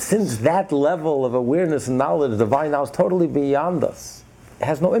 But since that level of awareness and knowledge, divine knowledge, is totally beyond us, it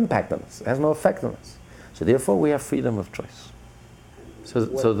has no impact on us. It has no effect on us. So therefore, we have freedom of choice. So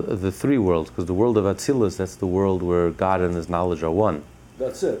the three worlds, because the world of Atzilus, that's the world where God and His knowledge are one.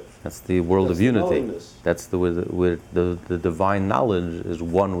 That's it. That's the world That's of unity. knowingness. That's where the divine knowledge is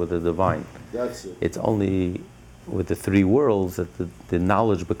one with the divine. That's it. It's only with the three worlds that the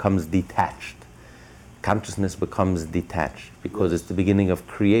knowledge becomes detached. Consciousness becomes detached because it's the beginning of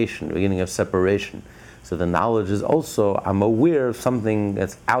creation, the beginning of separation. So the knowledge is also, I'm aware of something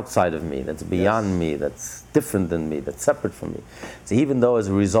that's outside of me, that's beyond me, that's different than me, that's separate from me. So even though as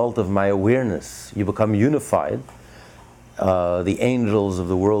a result of my awareness, you become unified, the angels of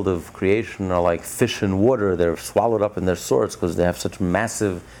the world of creation are like fish in water. They're swallowed up in their swords because they have such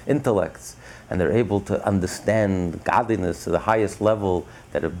massive intellects, and they're able to understand godliness to the highest level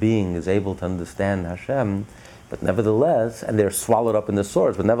that a being is able to understand Hashem. But nevertheless, and they're swallowed up in the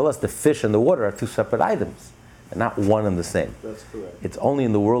swords, but nevertheless the fish and the water are two separate items. They're not one and the same. That's correct. It's only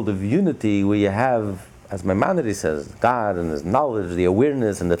in the world of unity where you have, as Maimonides says, God and His knowledge, the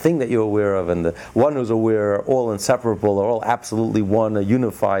awareness, and the thing that you're aware of, and the one who's aware are all inseparable, are all absolutely one, are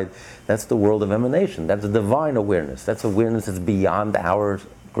unified. That's the world of emanation. That's divine awareness. That's awareness that's beyond our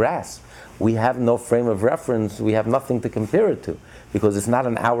grasp. We have no frame of reference. We have nothing to compare it to because it's not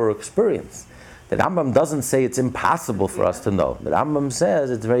an our experience. The Rambam doesn't say it's impossible for us to know. The Rambam says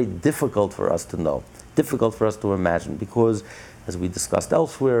it's very difficult for us to know, difficult for us to imagine, because, as we discussed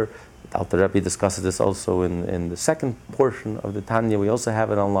elsewhere, Alter Rebbe discusses this also in the second portion of the Tanya. We also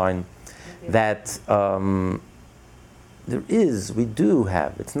have it online, that we do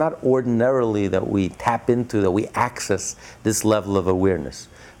have, it's not ordinarily that we tap into, that we access this level of awareness,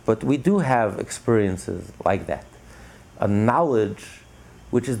 but we do have experiences like that. A knowledge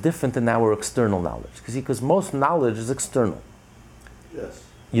which is different than our external knowledge. Because most knowledge is external. Yes.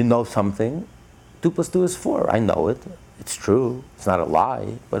 You know something, 2 + 2 is 4. I know it. It's true. It's not a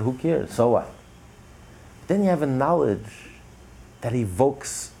lie, but who cares? So what? Then you have a knowledge that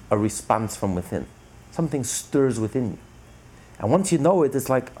evokes a response from within. Something stirs within you. And once you know it, it's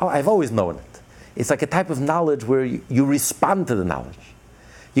like, oh, I've always known it. It's like a type of knowledge where you respond to the knowledge.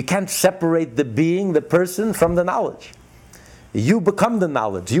 You can't separate the being, the person, from the knowledge. You become the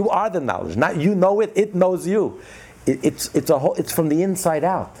knowledge. You are the knowledge. Not you know it, it knows you. It's from the inside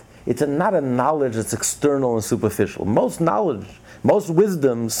out. It's not a knowledge that's external and superficial. Most knowledge, most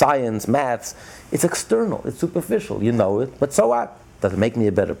wisdom, science, maths, it's external, it's superficial. You know it, but so what? Does it make me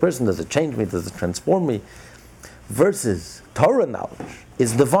a better person? Does it change me? Does it transform me? Versus Torah knowledge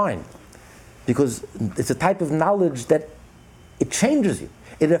is divine, because it's a type of knowledge that it changes you.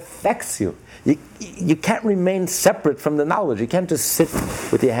 It affects you. You can't remain separate from the knowledge. You can't just sit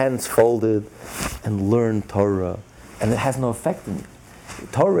with your hands folded and learn Torah, and it has no effect on you.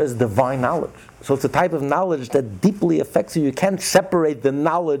 Torah is divine knowledge. So it's a type of knowledge that deeply affects you. You can't separate the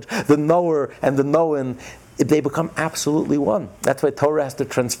knowledge, the knower, and the known. They become absolutely one. That's why Torah has to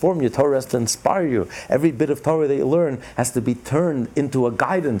transform you. Torah has to inspire you. Every bit of Torah that you learn has to be turned into a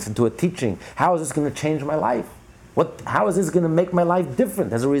guidance, into a teaching. How is this going to change my life? How is this going to make my life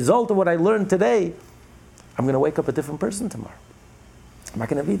different? As a result of what I learned today, I'm going to wake up a different person tomorrow. I'm not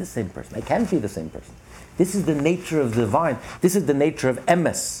going to be the same person. I can't be the same person. This is the nature of divine. This is the nature of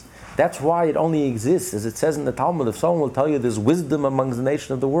emes. That's why it only exists, as it says in the Talmud. If someone will tell you there's wisdom amongst the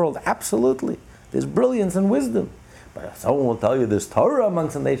nation of the world, absolutely. There's brilliance and wisdom. But if someone will tell you there's Torah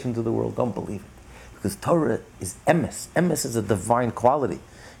amongst the nations of the world, don't believe it. Because Torah is emes. Emes is a divine quality.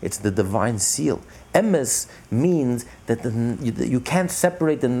 It's the divine seal. Emes means that you can't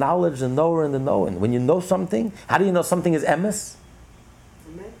separate the knowledge, the knower, and the known. When you know something, how do you know something is emes?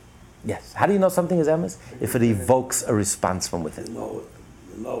 Yes. How do you know something is emes? If it evokes a response from within. You know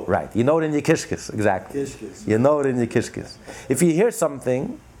it. You know it. Right. You know it in your kishkis. Exactly. Kishkis. You know it in your kishkis. If you hear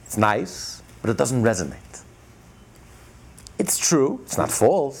something, it's nice, but it doesn't resonate. It's true. It's not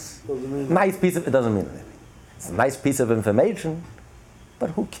false. Nice piece of it doesn't mean anything. It's a nice piece of information, but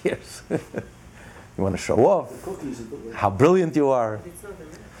who cares? You want to show off how brilliant you are,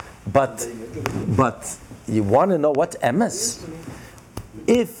 but you want to know what's emes.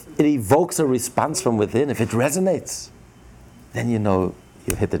 If it evokes a response from within, if it resonates, then you know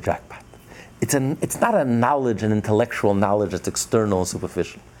you hit the jackpot. It's not a knowledge, an intellectual knowledge that's external and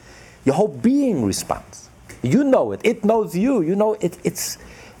superficial. Your whole being responds. You know it. It knows you. You know it.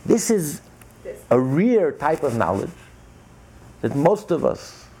 This is a rare type of knowledge that most of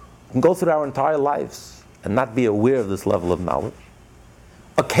us We can go through our entire lives and not be aware of this level of knowledge.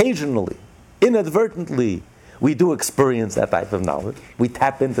 Occasionally, inadvertently, we do experience that type of knowledge. We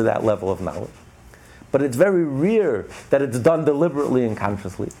tap into that level of knowledge. But it's very rare that it's done deliberately and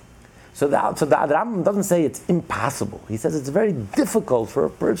consciously. So the Rambam doesn't say it's impossible. He says it's very difficult for a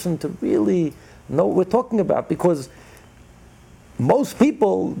person to really know what we're talking about, because most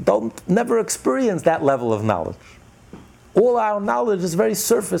people never experience that level of knowledge. All our knowledge is very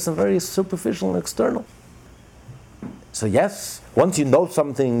surface and very superficial and external. So yes, once you know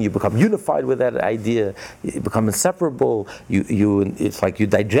something, you become unified with that idea, you become inseparable, it's like you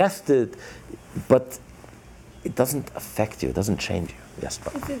digest it, but it doesn't affect you, it doesn't change you. Yes,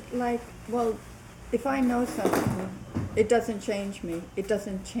 but Is it like, well, if I know something, it doesn't change me, it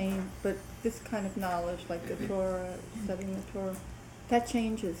doesn't change, but this kind of knowledge, like the Torah, studying the Torah, that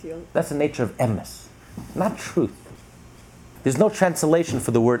changes you. that's the nature of emes, not truth. There's no translation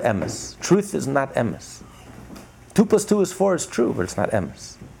for the word emes. Truth is not emes. 2 + 2 is 4 is true, but it's not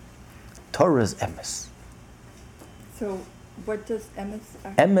emes. Torah is emes. So what does emes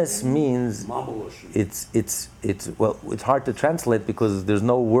actually Emes means it's hard to translate because there's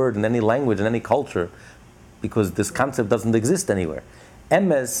no word in any language, in any culture, because this concept doesn't exist anywhere.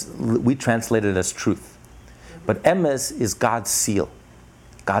 Emes, we translate it as truth. But emes is God's seal,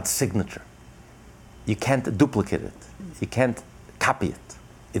 God's signature. You can't duplicate it. You can't copy it.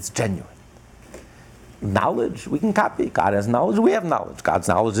 It's genuine. Knowledge, we can copy. God has knowledge, we have knowledge. God's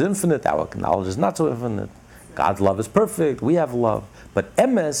knowledge is infinite, our knowledge is not so infinite. God's love is perfect, we have love. But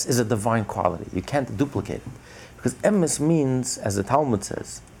emes is a divine quality. You can't duplicate it. Because emes means, as the Talmud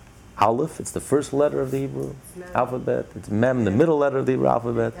says, Aleph, it's the first letter of the Hebrew alphabet. It's Mem, the middle letter of the Hebrew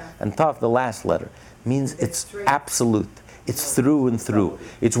alphabet. And Tav, the last letter. Means it's absolute. It's through and through.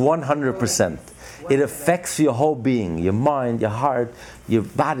 It's 100%. It affects your whole being, your mind, your heart, your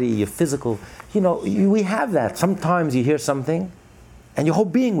body, your physical. We have that. Sometimes you hear something and your whole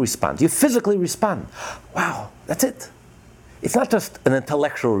being responds. You physically respond. Wow, that's it. It's not just an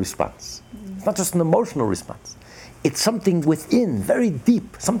intellectual response. It's not just an emotional response. It's something within, very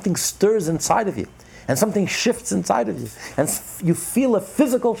deep. Something stirs inside of you. And something shifts inside of you. And you feel a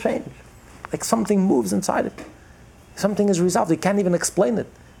physical change. Like something moves inside of you. Something is resolved. You can't even explain it.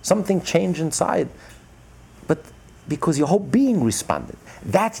 Something changed inside. But because your whole being responded.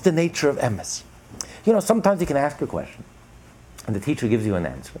 That's the nature of emes. Sometimes you can ask a question, and the teacher gives you an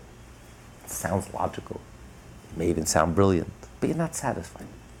answer. It sounds logical. It may even sound brilliant, but you're not satisfied.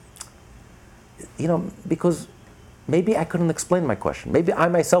 Because maybe I couldn't explain my question. Maybe I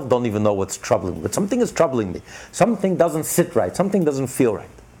myself don't even know what's troubling me, but something is troubling me. Something doesn't sit right. Something doesn't feel right.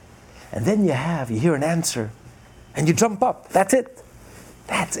 And then you hear an answer, and you jump up. That's it.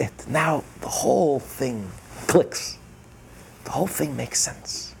 That's it. Now the whole thing clicks. The whole thing makes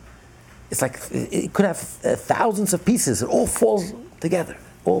sense. It's like it could have thousands of pieces. It all falls together.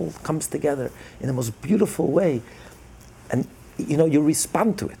 All comes together in the most beautiful way. And you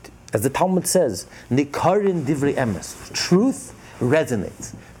respond to it. As the Talmud says, Nikarin divrei emes. Truth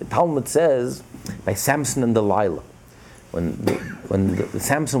resonates. The Talmud says by Samson and Delilah. When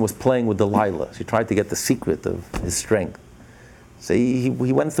Samson was playing with Delilah, she tried to get the secret of his strength. So he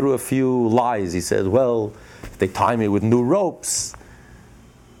went through a few lies. He said, well, if they tie me with new ropes,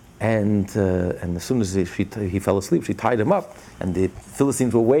 and as soon as he fell asleep, she tied him up, and the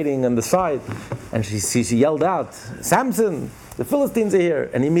Philistines were waiting on the side, and she yelled out, Samson, the Philistines are here,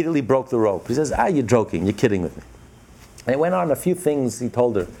 and he immediately broke the rope. He says, you're joking, you're kidding with me. And it went on a few things he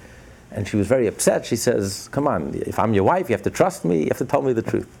told her, and she was very upset. She says, come on, if I'm your wife, you have to trust me, you have to tell me the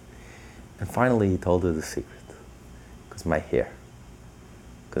truth. And finally he told her the secret, because my hair.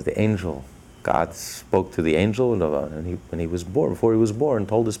 Because the angel, God spoke to the angel when he was born, before he was born,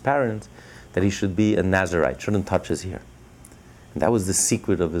 told his parents that he should be a Nazirite, shouldn't touch his hair. And that was the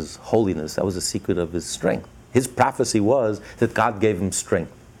secret of his holiness, that was the secret of his strength. His prophecy was that God gave him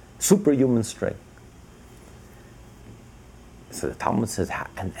strength, superhuman strength. So the Talmud says,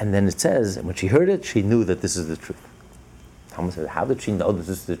 and then it says, and when she heard it, she knew that this is the truth. The Talmud says, how did she know this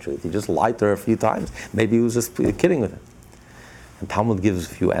is the truth? He just lied to her a few times. Maybe he was just kidding with her. And Talmud gives a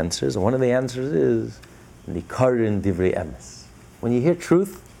few answers, and one of the answers is Nikarin divrei emes. When you hear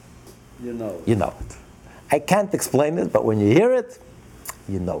truth, you know it. I can't explain it, but when you hear it,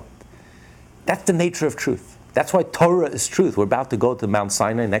 you know it. That's the nature of truth. That's why Torah is truth. We're about to go to Mount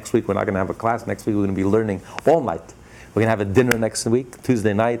Sinai. Next week we're not going to have a class. Next week we're going to be learning all night. We're going to have a dinner next week,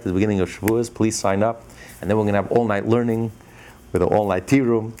 Tuesday night, at the beginning of Shavuos. Please sign up. And then we're going to have all night learning with an all-night tea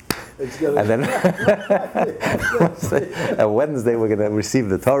room. And then Wednesday we're going to receive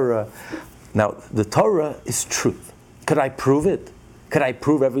the Torah. Now, the Torah is truth. Could I prove it? Could I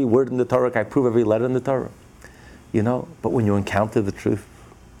prove every word in the Torah? Could I prove every letter in the Torah? You know, but when you encounter the truth,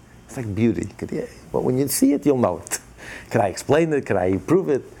 it's like beauty. But when you see it, you'll know it. Could I explain it? Could I prove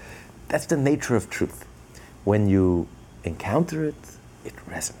it? That's the nature of truth. When you encounter it, it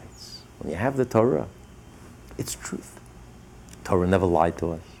resonates. When you have the Torah, it's truth. Torah never lied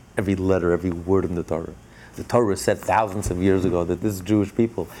to us. Every letter, every word in the Torah. The Torah said thousands of years ago that this Jewish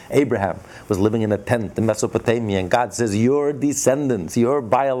people, Abraham, was living in a tent in Mesopotamia, and God says, your descendants, your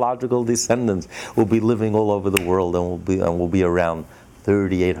biological descendants, will be living all over the world and will be around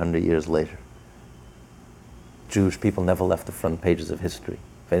 3,800 years later. Jewish people never left the front pages of history,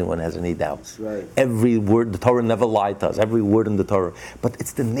 if anyone has any doubts. That's right. Every word, the Torah never lied to us, every word in the Torah. But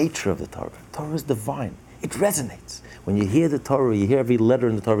it's the nature of the Torah. The Torah is divine. It resonates. When you hear the Torah, you hear every letter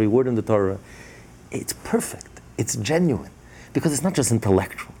in the Torah, every word in the Torah, it's perfect. It's genuine. Because it's not just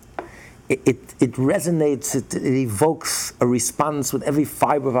intellectual. It resonates, it evokes a response with every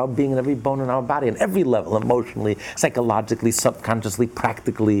fiber of our being and every bone in our body, and every level, emotionally, psychologically, subconsciously,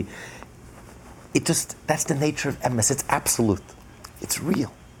 practically. That's the nature of emes. It's absolute. It's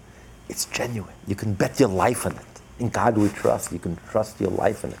real. It's genuine. You can bet your life on it. In God we trust. You can trust your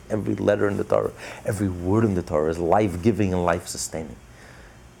life in it. Every letter in the Torah, every word in the Torah is life-giving and life-sustaining.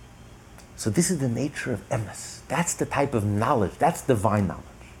 So this is the nature of emes. That's the type of knowledge. That's divine knowledge.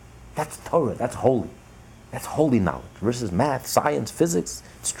 That's Torah. That's holy. That's holy knowledge. Versus math, science, physics.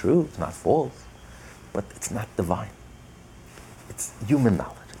 It's true. It's not false. But it's not divine. It's human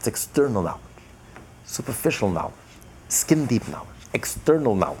knowledge. It's external knowledge. Superficial knowledge. Skin-deep knowledge.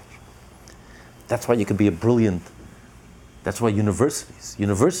 External knowledge. That's why you can be a brilliant... That's why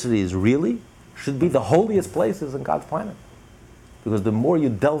universities really should be the holiest places on God's planet. Because the more you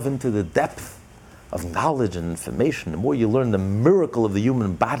delve into the depth of knowledge and information, the more you learn the miracle of the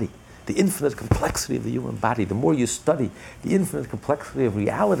human body, the infinite complexity of the human body, the more you study the infinite complexity of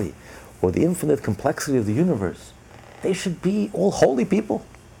reality, or the infinite complexity of the universe, they should be all holy people.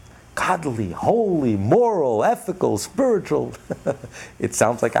 Godly, holy, moral, ethical, spiritual. It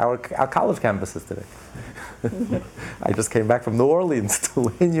sounds like our college campuses today. I just came back from New Orleans to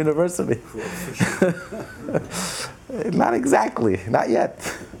Wayne University. Not exactly, not yet.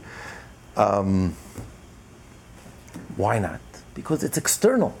 Why not? Because it's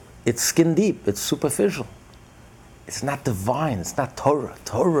external, it's skin deep, it's superficial. It's not divine, it's not Torah.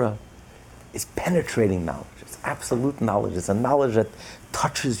 Torah is penetrating knowledge, it's absolute knowledge. It's a knowledge that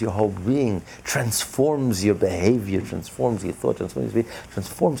touches your whole being, transforms your behavior, transforms your thought,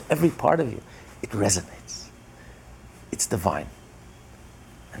 transforms every part of you. It resonates. It's divine.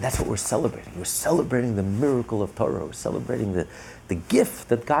 And that's what we're celebrating. We're celebrating the miracle of Torah. We're celebrating the gift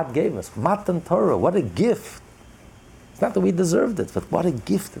that God gave us. Matan Torah, what a gift. It's not that we deserved it, but what a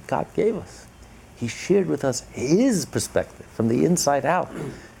gift that God gave us. He shared with us His perspective from the inside out.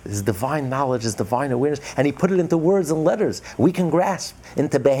 His divine knowledge, His divine awareness, and He put it into words and letters we can grasp,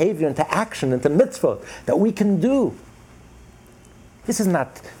 into behavior, into action, into mitzvot that we can do. This is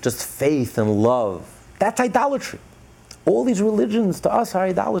not just faith and love. That's idolatry. All these religions to us are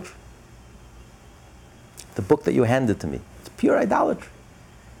idolatry. The book that you handed to me, it's pure idolatry.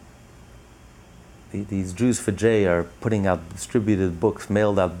 These Jews for Jay are putting out distributed books,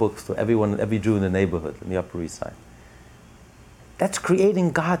 mailed out books to everyone, every Jew in the neighborhood, in the Upper East Side. That's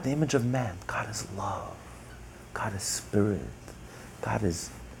creating God, the image of man. God is love. God is spirit.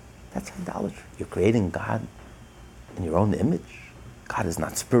 That's idolatry. You're creating God in your own image. God is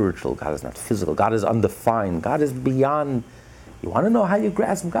not spiritual. God is not physical. God is undefined. God is beyond. You want to know how you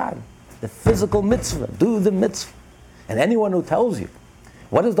grasp God? The physical mitzvah. Do the mitzvah. And anyone who tells you,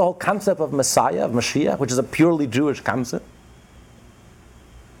 what is the whole concept of Messiah, of Mashiach, which is a purely Jewish concept?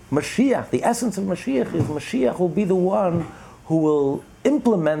 Mashiach, the essence of Mashiach is Mashiach will be the one who will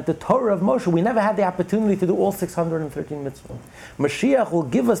implement the Torah of Moshe. We never had the opportunity to do all 613 mitzvot. Mashiach will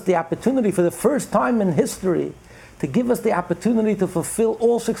give us the opportunity for the first time in history to give us the opportunity to fulfill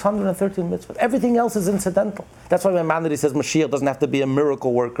all 613 mitzvot. Everything else is incidental. That's why Maimonides says Mashiach doesn't have to be a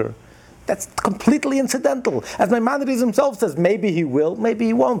miracle worker. That's completely incidental. As Maimonides himself says, maybe he will, maybe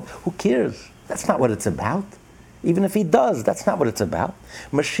he won't. Who cares? That's not what it's about. Even if he does, that's not what it's about.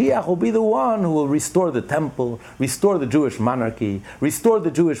 Mashiach will be the one who will restore the temple, restore the Jewish monarchy, restore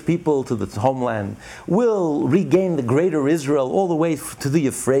the Jewish people to the homeland, will regain the greater Israel all the way to the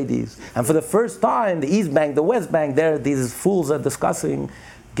Euphrates. And for the first time, the East Bank, the West Bank, there these fools are discussing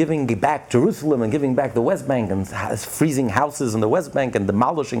giving back Jerusalem and giving back the West Bank and freezing houses in the West Bank and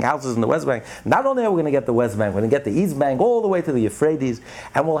demolishing houses in the West Bank. Not only are we going to get the West Bank, we're going to get the East Bank all the way to the Euphrates,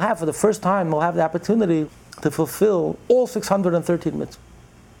 and we'll have, for the first time, we'll have the opportunity to fulfill all 613 mitzvahs.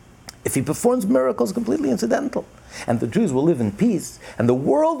 If he performs miracles, completely incidental. And the Jews will live in peace, and the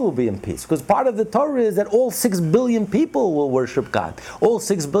world will be in peace. Because part of the Torah is that all 6 billion people will worship God. All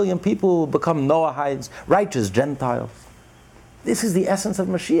 6 billion people will become Noahides, righteous Gentiles. This is the essence of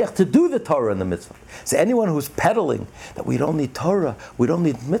Mashiach, to do the Torah and the mitzvot. So anyone who's peddling that we don't need Torah, we don't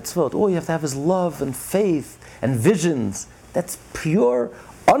need mitzvot, all you have to have is love and faith and visions, that's pure,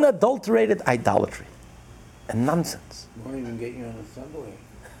 unadulterated idolatry and nonsense. Won't even get you on the subway.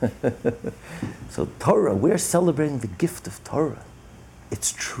 So Torah, we're celebrating the gift of Torah.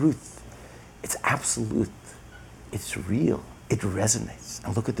 It's truth. It's absolute. It's real. It resonates.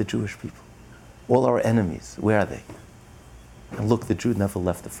 And look at the Jewish people. All our enemies, where are they? And look, the Jew never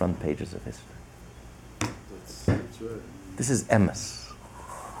left the front pages of history. That's right. This is emes.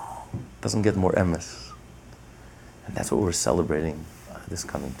 Doesn't get more emes. And that's what we're celebrating this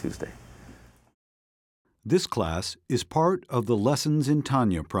coming Tuesday. This class is part of the Lessons in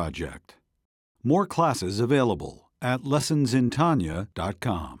Tanya project. More classes available at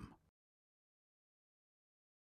lessonsintanya.com.